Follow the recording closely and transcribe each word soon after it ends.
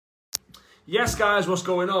Yes, guys, what's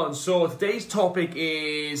going on? So today's topic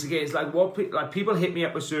is, again, it's like what people hit me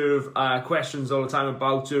up with sort of questions all the time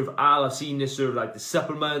about sort of, I've seen this sort of like the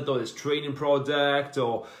supplement or this training product,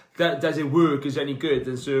 or does it work? Is it any good?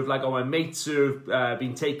 And sort of like, oh, my mate's sort of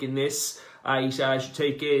been taking this. He said I should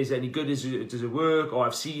take it. Is it any good? Does it work? Or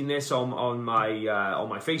I've seen this on my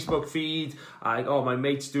Facebook feed. Oh, my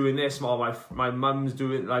mate's doing this. Or my mum's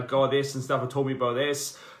doing like this and stuff. And told me about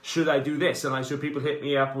this. Should I do this? And like, so people hit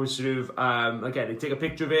me up with sort of again, they take a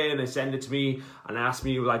picture of it and they send it to me and ask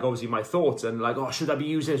me like obviously my thoughts and like, oh, should I be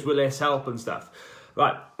using this? Will this help and stuff?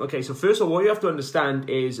 Right. Okay. So first of all, what you have to understand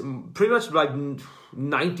is pretty much like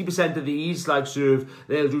 90% of these, like sort of,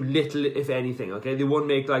 they'll do little, if anything. Okay. They won't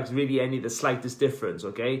make like really any the slightest difference.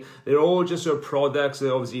 Okay. They're all just sort of products.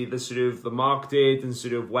 They're obviously the sort of the marketed and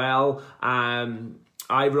sort of well,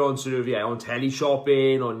 either on sort of, on tele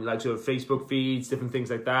shopping, on like sort of Facebook feeds, different things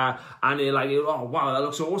like that. And they're like, oh, wow, that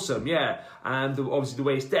looks awesome. Yeah. And obviously the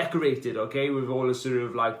way it's decorated, okay, with all the sort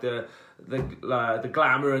of like the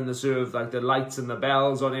glamour and the sort of like the lights and the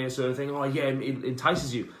bells on it, sort of thing. Oh yeah, it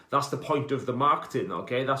entices you. That's the point of the marketing,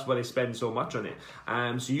 okay? That's why they spend so much on it.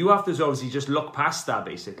 So you have to obviously just look past that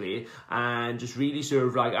basically and just really sort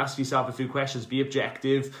of like ask yourself a few questions, be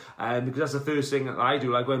objective, because that's the first thing that I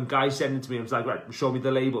do. Like when guys send it to me, I'm like, right, show me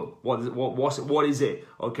the label. What is it?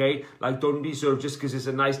 Okay? Like don't be sort of just because it's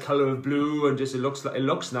a nice color of blue and just it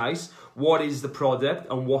looks nice. What is the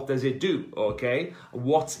product and what does it do? Okay?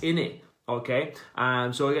 What's in it? Okay,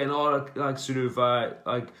 so again, all like sort of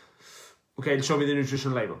okay, show me the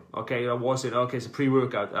nutrition label. Okay, what's it? Okay, it's a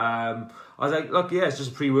pre-workout. I was like, look, yeah, it's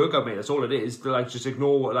just a pre-workout, mate. That's all it is. Like, just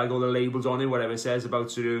ignore what, like all the labels on it, whatever it says about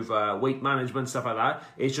sort of weight management, stuff like that.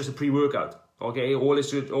 It's just a pre-workout. Okay, all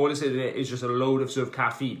this is just a load of sort of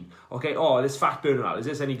caffeine. Okay, oh, this fat burner out. Is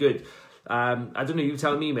this any good? I don't know. You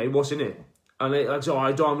tell me, mate. What's in it? And like, so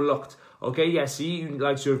I haven't looked. Okay, yeah, see,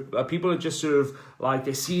 like, sort of, people are just sort of, like,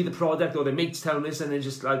 they see the product or their mates tell them this and they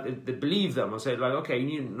just, like, they believe them. I say, like, okay,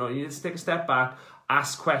 you need to take a step back,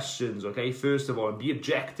 ask questions, okay, first of all, and be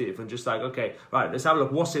objective and just like, okay, right, let's have a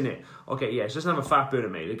look, what's in it? Okay, yeah, it's just another fat burner,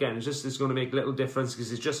 mate. Again, it's going to make a little difference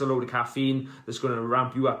because it's just a load of caffeine that's going to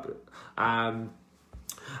ramp you up.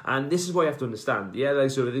 And this is what you have to understand, yeah, like,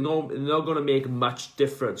 so they're not going to make much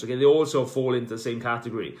difference, okay, they also fall into the same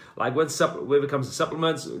category, like when it comes to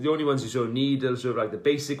supplements, the only ones you sort of need are sort of like the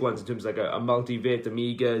basic ones in terms of like a multivit,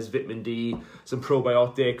 omegas, vitamin D, some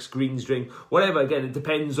probiotics, greens drink, whatever. Again, it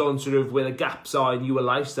depends on sort of where the gaps are in your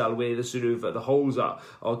lifestyle, where the sort of the holes are,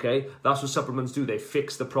 okay, that's what supplements do. They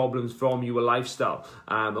fix the problems from your lifestyle,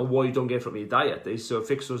 and what you don't get from your diet. They sort of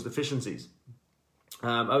fix those deficiencies.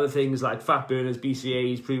 Other things like fat burners,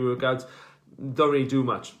 BCAAs, pre-workouts, don't really do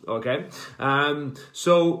much, okay?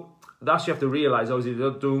 So that's what you have to realize, obviously,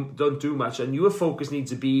 they don't do much, and your focus needs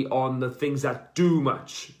to be on the things that do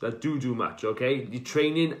much, okay? Your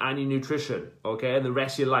training and your nutrition, okay? And the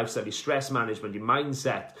rest of your lifestyle, your stress management, your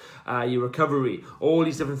mindset, your recovery, all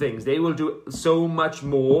these different things. They will do so much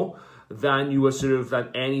more than you were sort of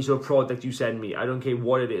like any sort of product you send me. I don't care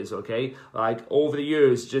what it is, okay? Like over the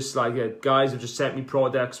years, just like guys have just sent me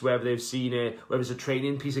products, whether they've seen it, whether it's a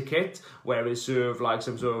training piece of kit, whether it's sort of like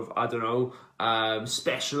some sort of, I don't know,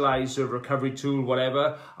 specialized sort of recovery tool,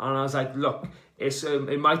 whatever. And I was like, look,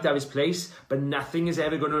 it might have its place, but nothing is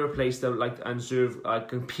ever going to replace the and sort of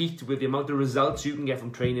compete with the amount of results you can get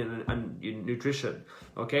from training and your nutrition,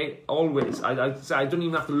 okay? Always. I don't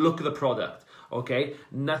even have to look at the product, okay?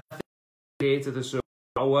 Nothing to the sort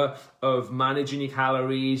of power of managing your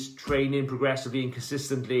calories, training progressively and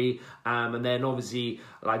consistently, and then obviously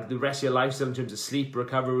like the rest of your lifestyle in terms of sleep,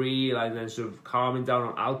 recovery, and then sort of calming down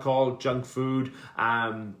on alcohol, junk food,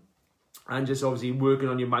 and just obviously working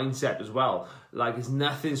on your mindset as well. Like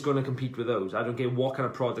nothing's going to compete with those. I don't care what kind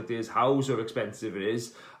of product it is, how sort of expensive it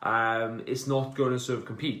is, it's not going to sort of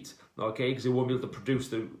compete. Okay, because it won't be able to produce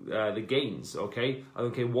the gains, okay? I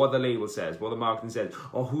don't care what the label says, what the marketing says,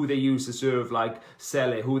 or who they use to sort of like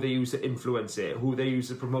sell it, who they use to influence it, who they use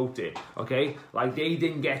to promote it, okay? Like they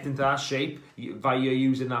didn't get into that shape via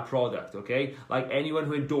using that product, okay? Like anyone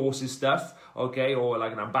who endorses stuff, okay, or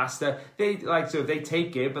like an ambassador, they like, so they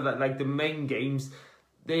take it, but like the main gains,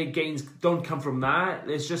 their gains don't come from that.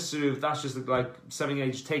 It's just sort of, that's just like something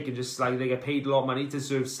they just take and just like they get paid a lot of money to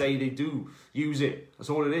sort of say they do use it.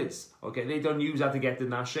 That's all it is. Okay, they don't use that to get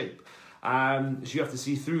in that shape. So you have to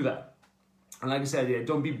see through that. And like I said, yeah,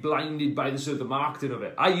 don't be blinded by the sort of the marketing of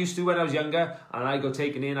it. I used to when I was younger, and I got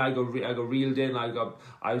taken in, I got reeled in, I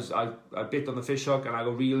bit on the fish hook, and I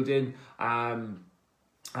got reeled in.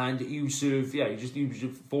 And you sort of, yeah, you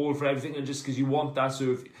just fall for everything, and just because you want that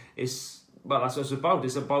sort of, it's well, that's what it's about.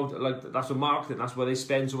 It's about, like, that's what marketing, that's why they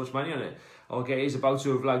spend so much money on it. Okay, it's about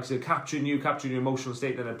sort of like capturing your emotional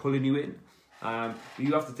state and then pulling you in.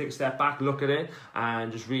 You have to take a step back, look at it,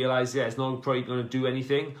 and just realise, yeah, it's not probably going to do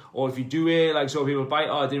anything. Or if you do it, like, so people buy,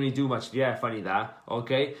 oh, it didn't really do much. Yeah, funny that,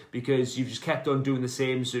 okay? Because you've just kept on doing the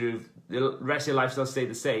same sort of, the rest of your lifestyle stayed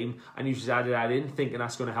the same, and you just added that in, thinking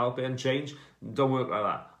that's going to help it and change. Don't work like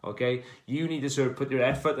that, okay? You need to sort of put your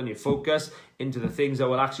effort and your focus into the things that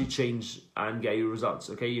will actually change and get you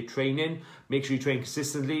results, okay? Your training, make sure you train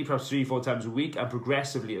consistently, perhaps 3-4 times a week, and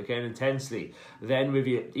progressively, okay, and intensely. Then with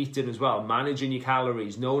your eating as well, managing your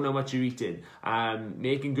calories, knowing how much you're eating,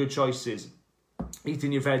 making good choices,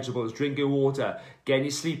 eating your vegetables, drinking water, getting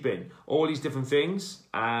your sleep in, all these different things,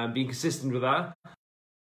 being consistent with that.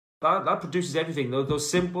 That produces everything. Those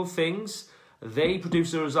simple things, they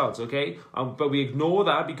produce the results, okay? But we ignore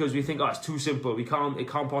that because we think, oh, it's too simple. It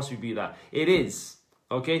can't possibly be that. It is,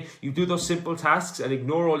 okay? You do those simple tasks and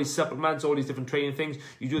ignore all these supplements, all these different training things.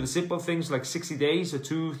 You do the simple things like 60 days or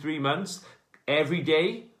 2-3 months, every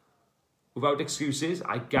day, without excuses.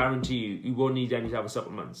 I guarantee you won't need any type of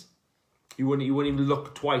supplements. You wouldn't even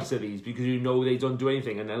look twice at these because you know they don't do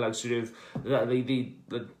anything. And they're like sort of,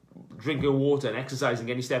 the drinking water and exercising,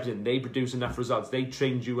 getting steps in, they produce enough results. They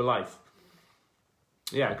change your life.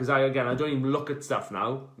 Yeah, because I don't even look at stuff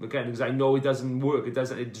now, again, because I know it doesn't work.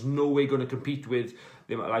 It's no way going to compete with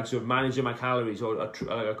like sort of managing my calories or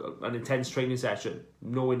an intense training session.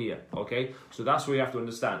 Nowhere near, okay? So that's what you have to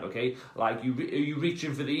understand, okay? Like, are you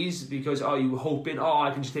reaching for these because, are you hoping,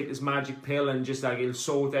 I can just take this magic pill and just like it'll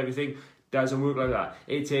sort everything? Doesn't work like that.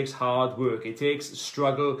 It takes hard work. It takes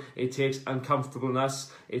struggle. It takes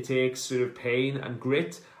uncomfortableness. It takes sort of pain and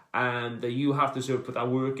grit. And that you have to sort of put that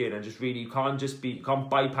work in and just really, you can't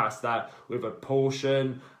bypass that with a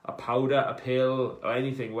potion, a powder, a pill, or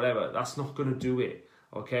anything, whatever. That's not going to do it,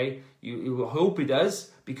 okay? You hope it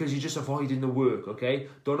does because you're just avoiding the work, okay?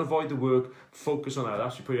 Don't avoid the work. Focus on that.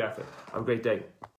 That's your pre-effort. Have a great day.